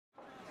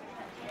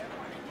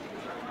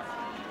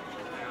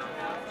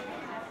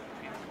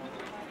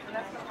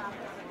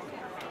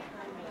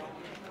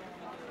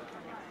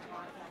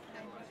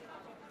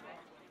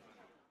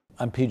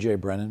I'm P.J.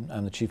 Brennan.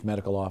 I'm the Chief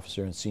Medical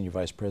Officer and Senior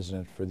Vice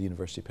President for the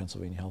University of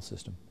Pennsylvania Health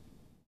System.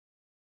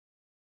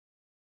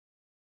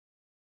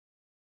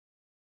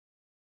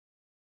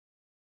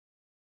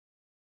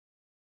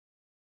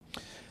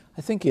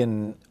 I think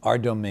in our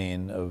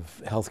domain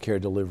of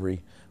healthcare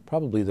delivery,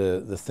 probably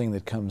the thing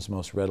that comes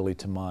most readily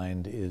to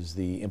mind is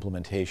the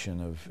implementation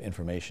of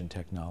information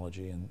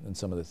technology and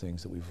some of the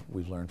things that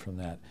we've learned from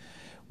that.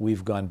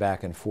 We've gone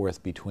back and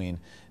forth between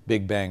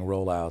big bang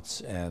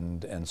rollouts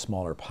and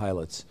smaller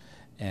pilots.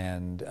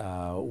 And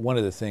one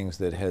of the things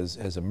that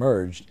has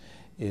emerged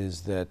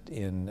is that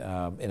in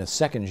a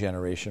second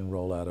generation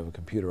rollout of a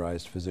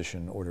computerized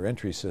physician order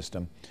entry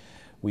system,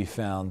 we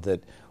found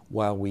that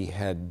while we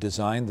had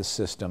designed the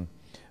system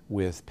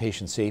with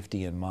patient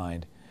safety in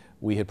mind,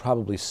 we had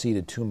probably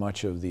ceded too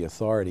much of the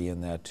authority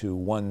in that to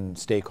one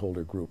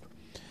stakeholder group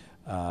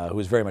who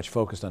was very much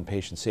focused on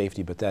patient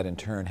safety, but that in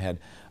turn had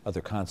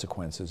other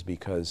consequences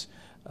because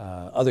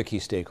other key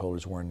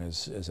stakeholders weren't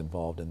as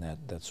involved in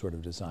that sort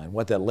of design.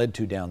 What that led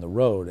to down the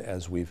road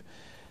as we've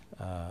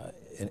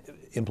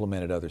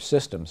implemented other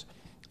systems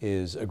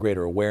is a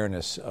greater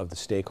awareness of the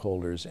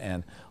stakeholders,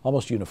 and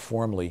almost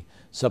uniformly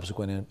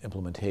subsequent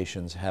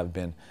implementations have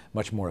been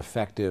much more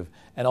effective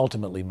and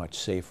ultimately much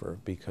safer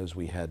because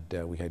we had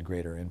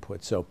greater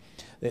input. So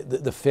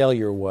the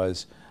failure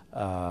was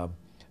not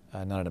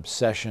an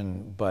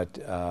obsession, but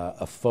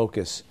a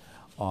focus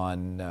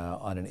on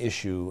an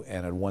issue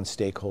and on one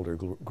stakeholder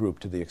group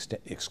to the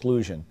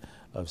exclusion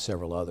of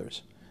several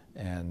others.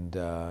 And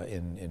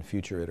in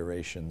future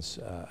iterations,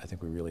 I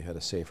think we really had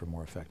a safer,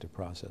 more effective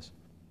process.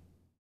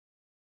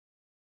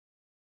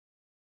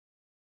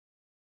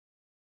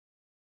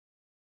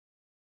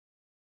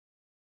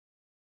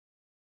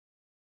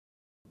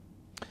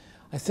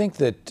 I think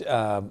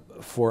that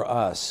for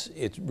us,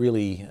 it's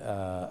really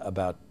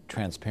about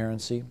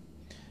transparency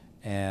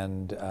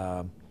and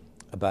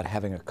about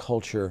having a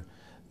culture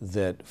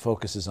that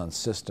focuses on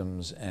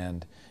systems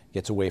and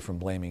gets away from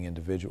blaming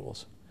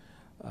individuals.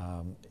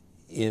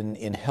 In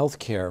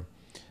healthcare,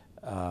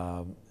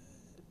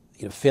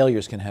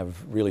 failures can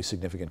have really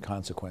significant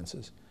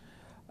consequences,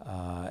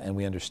 and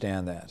we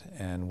understand that,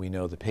 and we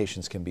know that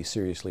patients can be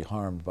seriously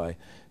harmed by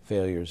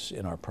failures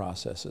in our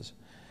processes.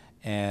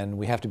 And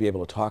we have to be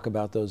able to talk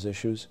about those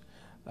issues,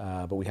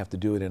 but we have to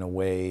do it in a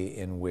way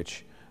in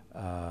which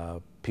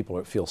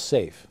people feel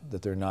safe,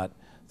 that they're not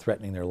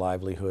threatening their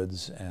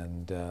livelihoods,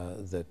 and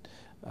that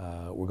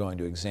we're going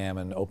to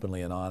examine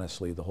openly and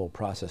honestly the whole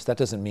process. That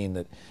doesn't mean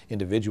that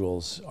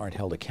individuals aren't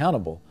held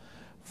accountable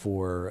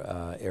for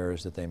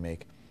errors that they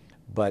make,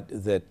 but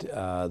that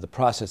the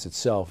process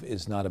itself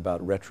is not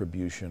about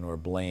retribution or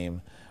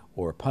blame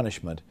or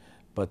punishment,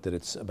 but that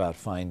it's about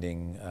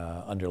finding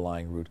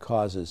underlying root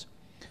causes,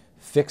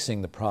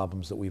 fixing the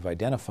problems that we've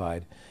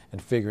identified,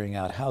 and figuring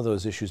out how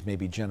those issues may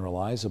be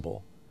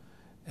generalizable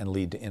and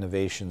lead to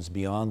innovations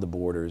beyond the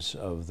borders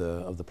of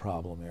the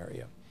problem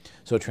area.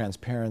 So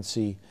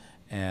transparency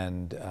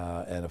and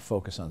a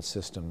focus on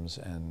systems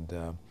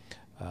and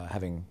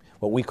having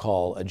what we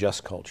call a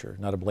just culture,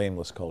 not a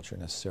blameless culture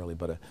necessarily,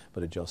 but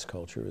a just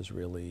culture is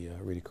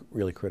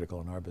really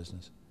critical in our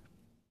business.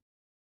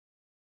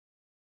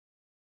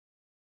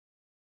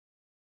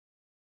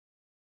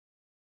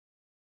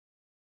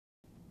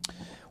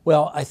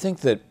 Well, I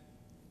think that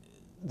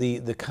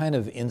the kind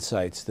of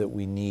insights that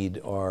we need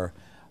are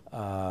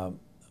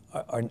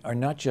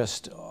not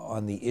just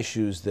on the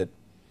issues that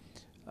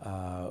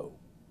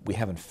we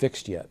haven't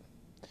fixed yet,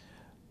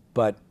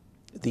 but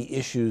the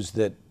issues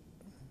that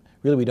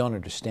really we don't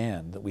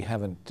understand, that we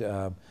haven't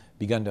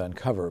begun to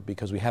uncover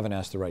because we haven't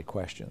asked the right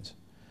questions.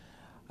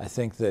 I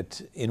think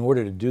that in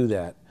order to do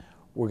that,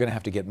 we're going to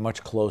have to get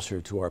much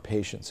closer to our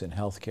patients in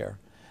healthcare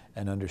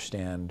and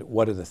understand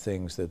what are the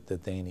things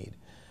that they need.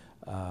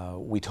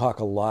 We talk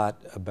a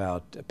lot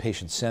about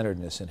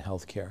patient-centeredness in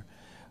healthcare,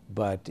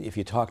 but if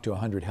you talk to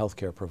 100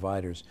 healthcare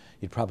providers,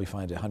 you'd probably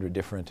find 100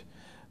 different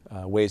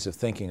ways of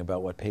thinking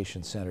about what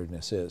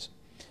patient-centeredness is.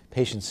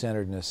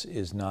 Patient-centeredness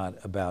is not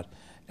about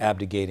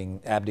abdicating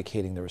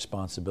the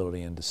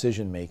responsibility and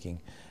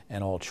decision-making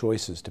and all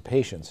choices to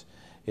patients.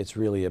 It's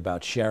really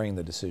about sharing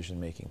the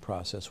decision-making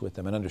process with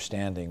them and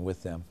understanding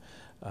with them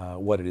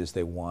what it is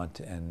they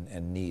want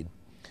and need.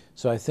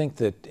 So I think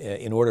that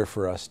in order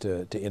for us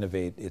to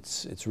innovate,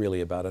 it's really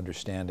about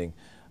understanding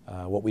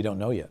what we don't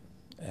know yet,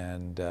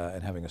 and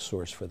having a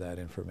source for that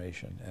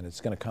information. And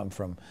it's going to come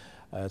from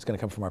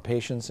our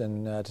patients,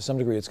 and to some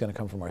degree, it's going to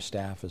come from our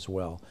staff as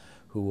well,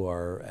 who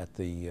are at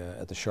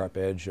the sharp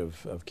edge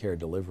of care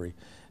delivery.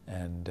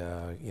 And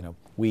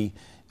we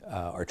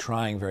are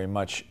trying very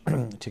much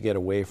to get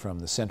away from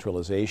the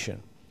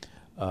centralization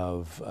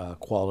of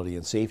quality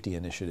and safety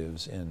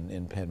initiatives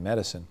in Penn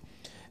Medicine,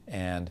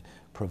 and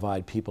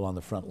provide people on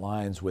the front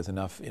lines with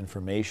enough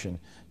information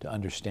to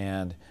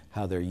understand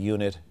how their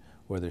unit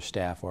or their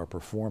staff are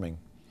performing,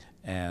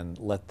 and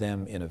let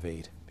them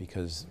innovate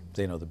because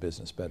they know the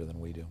business better than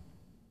we do.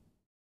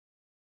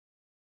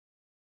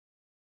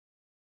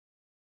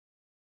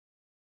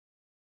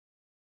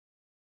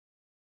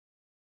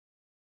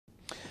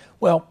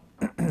 Well,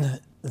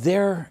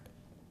 there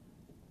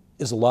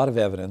is a lot of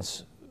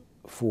evidence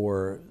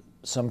for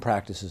some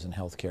practices in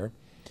healthcare,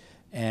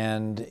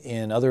 and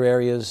in other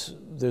areas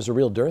there's a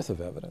real dearth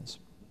of evidence.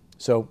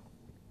 So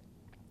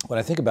when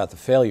I think about the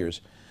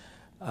failures,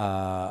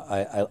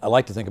 I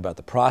like to think about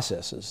the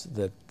processes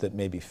that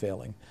may be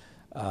failing.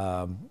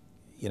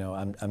 You know,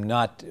 I'm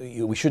not,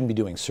 we shouldn't be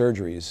doing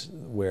surgeries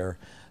where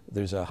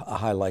there's a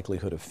high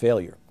likelihood of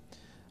failure.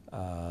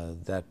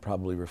 That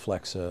probably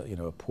reflects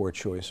a poor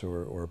choice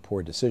or a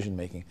poor decision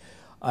making.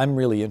 I'm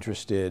really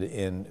interested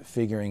in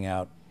figuring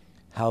out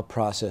how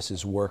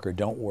processes work or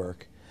don't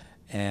work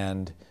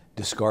and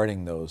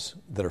discarding those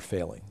that are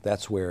failing.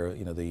 That's where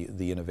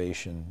the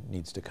innovation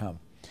needs to come.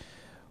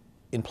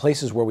 In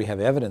places where we have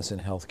evidence in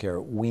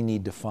healthcare, we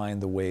need to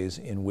find the ways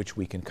in which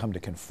we can come to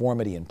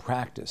conformity in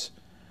practice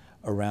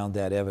around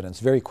that evidence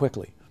very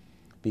quickly,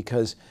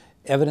 because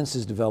evidence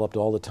is developed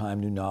all the time,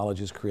 new knowledge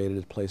is created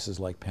at places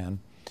like Penn,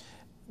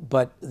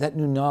 but that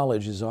new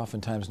knowledge is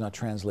oftentimes not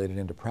translated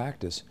into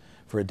practice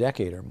for a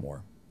decade or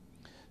more.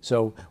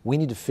 So we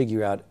need to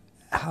figure out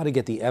how to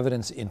get the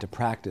evidence into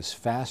practice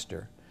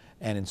faster,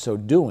 and in so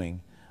doing,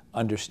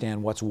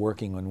 understand what's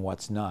working and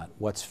what's not,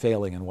 what's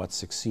failing and what's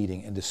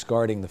succeeding, and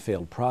discarding the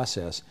failed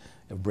process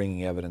of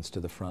bringing evidence to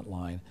the front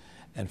line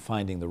and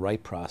finding the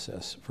right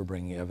process for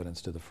bringing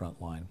evidence to the front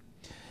line.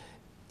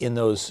 In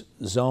those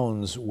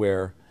zones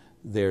where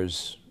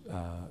there's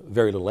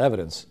very little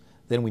evidence,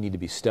 then we need to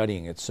be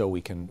studying it so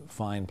we can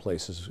find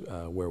places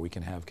where we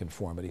can have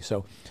conformity.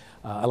 So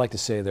I like to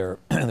say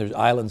there's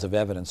islands of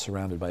evidence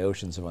surrounded by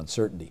oceans of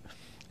uncertainty,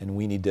 and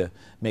we need to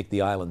make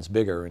the islands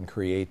bigger and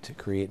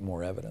create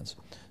more evidence.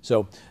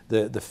 So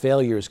the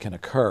failures can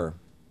occur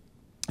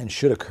and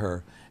should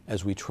occur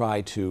as we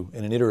try to,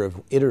 in an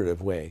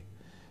iterative way,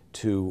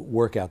 to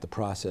work out the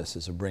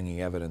processes of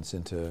bringing evidence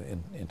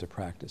into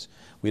practice.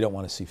 We don't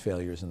want to see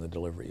failures in the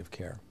delivery of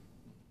care.